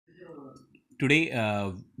today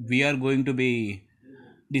we are going to be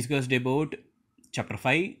discussed about chapter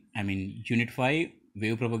 5, unit 5,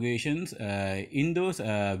 wave propagations. In those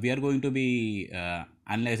we are going to be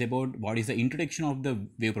analyze about what is the introduction of the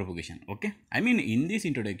wave propagation. Okay, in this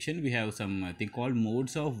introduction we have some thing called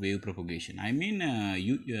modes of wave propagation.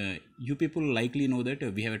 You people likely know that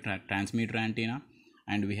we have a transmitter antenna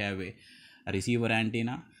and we have a receiver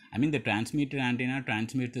antenna. The transmitter antenna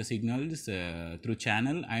transmits the signals through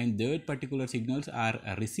channel, and that particular signals are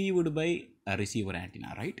received by a receiver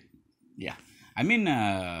antenna, right? Yeah.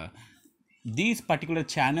 These particular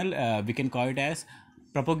channel we can call it as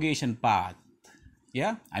propagation path.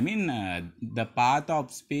 Yeah. The path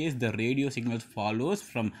of space the radio signals follows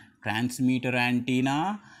from transmitter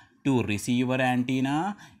antenna to receiver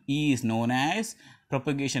antenna is known as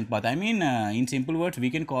propagation path. In simple words, we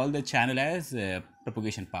can call the channel as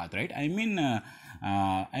propagation path, right?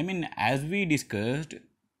 As we discussed,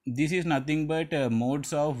 this is nothing but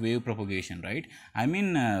modes of wave propagation, right?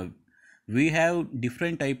 We have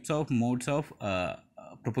different types of modes of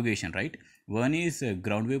propagation, right? One is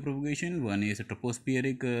ground wave propagation, one is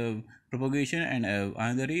tropospheric propagation, and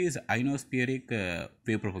another is ionospheric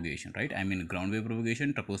wave propagation, right? Ground wave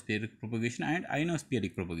propagation, tropospheric propagation, and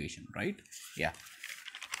ionospheric propagation, right? Yeah.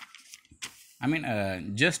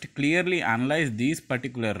 Just clearly analyze this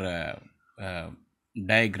particular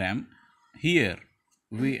diagram here.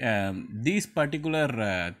 We this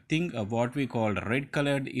particular thing what we call red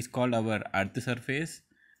colored is called our earth surface,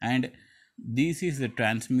 and this is the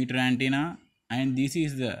transmitter antenna, and this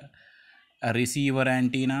is the receiver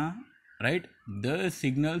antenna, right? The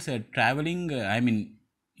signals are traveling.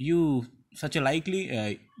 You such a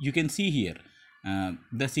likely you can see here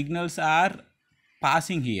the signals are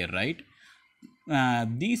passing here, right?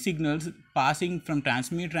 These signals passing from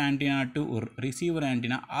transmitter antenna to receiver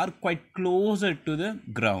antenna are quite closer to the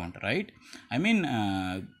ground, right?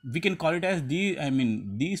 We can call it as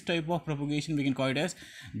these type of propagation we can call it as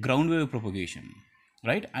ground wave propagation,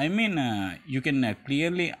 right? You can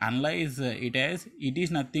clearly analyze it as it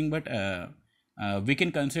is nothing but we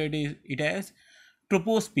can consider it as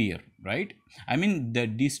troposphere, right? The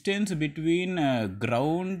distance between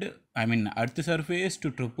ground earth surface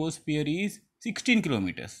to troposphere is 16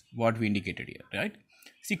 kilometers, what we indicated here, right?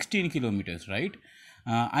 16 kilometers, right?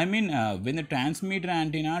 When the transmitter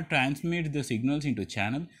antenna transmits the signals into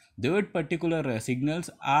channel, that particular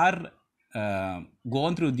signals are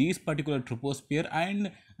gone through this particular troposphere,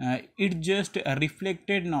 and it just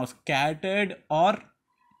reflected, now scattered or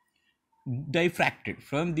diffracted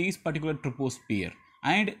from this particular troposphere,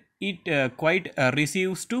 and it quite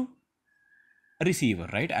receives to receiver,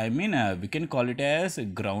 right? We can call it as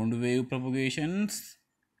ground wave propagations.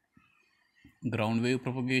 When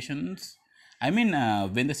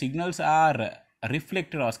the signals are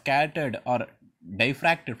reflected or scattered or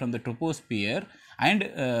diffracted from the troposphere, and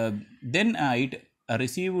then it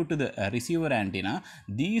received to the receiver antenna,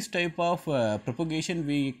 these type of propagation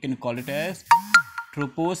we can call it as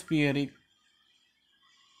tropospheric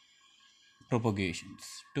propagations.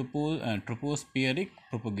 Tropospheric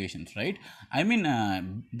propagations, right?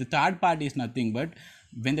 The third part is nothing but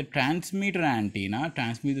when the transmitter antenna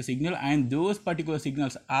transmits the signal, and those particular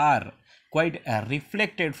signals are quite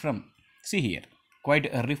reflected from, see here,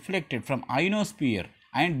 quite reflected from ionosphere,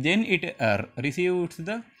 and then it receives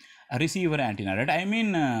the receiver antenna, right?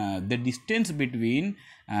 The distance between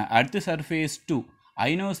earth surface to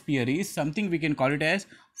ionosphere is something we can call it as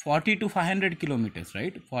 40 to 500 kilometers,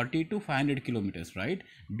 right? 40 to 500 kilometers, right?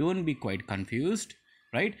 Don't be quite confused,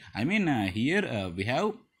 right? Here we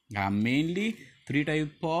have mainly three type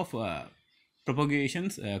of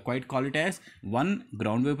propagations, quite call it as 1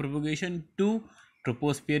 ground wave propagation, 2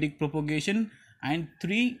 tropospheric propagation, and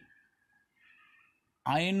 3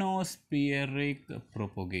 ionospheric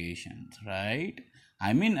propagations, right?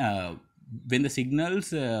 When the signals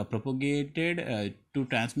propagated to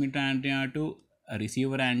transmitter antenna to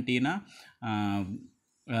receiver antenna,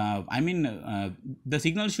 the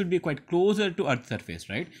signal should be quite closer to earth surface,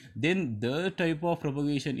 right? Then the type of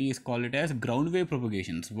propagation is called it as ground wave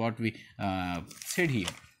propagations, what we said here,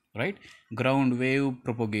 right? Ground wave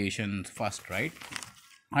propagations first, right?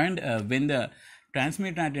 And when the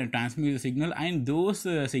transmitter antenna transmits the signal, and those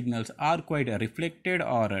signals are quite reflected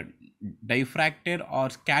or diffracted or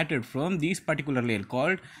scattered from this particular layer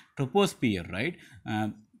called troposphere, right?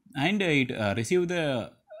 And it receive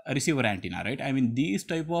the receiver antenna, right? These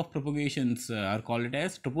type of propagations are called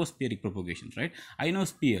as tropospheric propagations, right?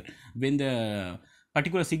 Ionosphere, when the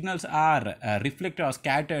particular signals are reflected or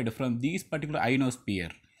scattered from this particular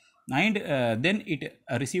ionosphere, and then it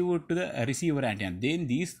received to the receiver antenna. Then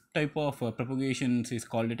these type of propagations is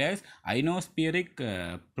called it as ionospheric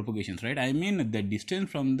propagations, right? I mean the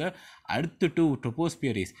distance from the earth to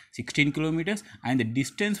troposphere is 16 kilometers, and the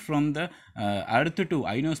distance from the earth to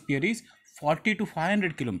ionosphere is 40 to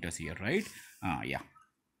 500 kilometers here, right? Yeah.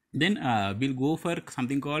 Then we'll go for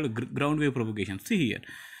something called ground wave propagation. See here,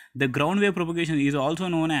 the ground wave propagation is also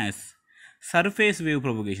known as surface wave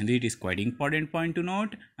propagation. It is quite important point to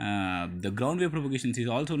note. The ground wave propagations is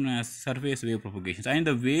also known as surface wave propagations, and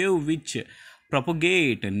the wave which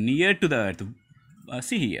propagate near to the earth.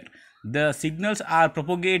 See here, the signals are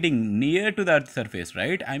propagating near to the earth surface,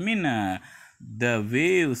 right? I mean the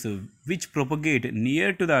waves which propagate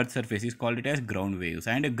near to the earth surface is called it as ground waves,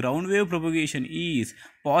 and ground wave propagation is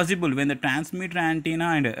possible when the transmitter antenna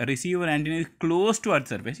and receiver antenna is close to earth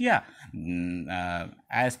surface. Yeah,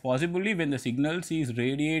 as possibly when the signals is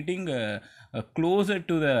radiating closer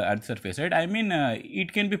to the earth surface, right? I mean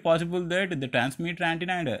it can be possible that the transmitter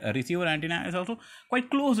antenna and receiver antenna is also quite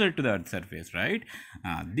closer to the earth surface, right?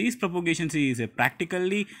 These propagations is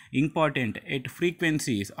practically important at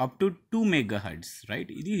frequencies up to 2 megahertz, right?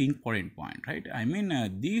 It is important point, right? I mean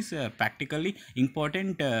these practically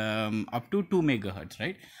important up to 2 megahertz,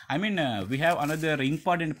 right? I mean we have another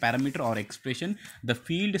important parameter or expression, the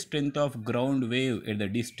field strength of ground wave at the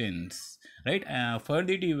distance, right? For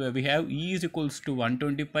that we have E is equals to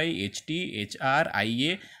 120 pi ht hr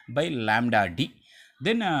ia by lambda d.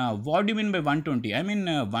 Then what do you mean by 120? I mean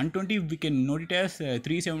 120 we can note it as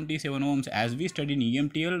 377 ohms, as we studied in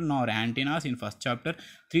EMTL nor antennas in first chapter.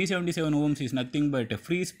 377 ohms is nothing but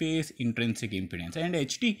free space intrinsic impedance, and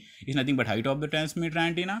HT is nothing but height of the transmitter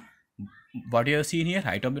antenna. What you have seen here,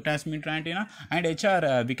 height of the transmitter antenna, and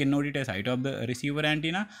HR we can note it as height of the receiver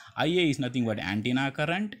antenna. IA is nothing but antenna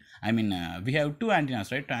current. I mean we have two antennas,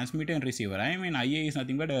 right? Transmitter and receiver. I mean IA is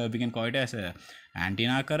nothing but we can call it as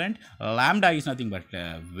antenna current. Lambda is nothing but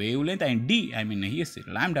wavelength, and D, I mean yes,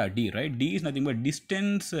 lambda D, right? D is nothing but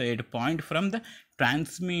distance at a point from the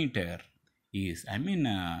transmitter. Is, I mean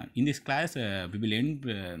in this class we will end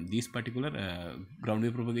these particular ground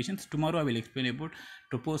wave propagations. Tomorrow I will explain about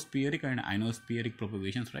tropospheric and ionospheric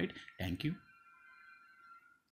propagations, right? Thank you.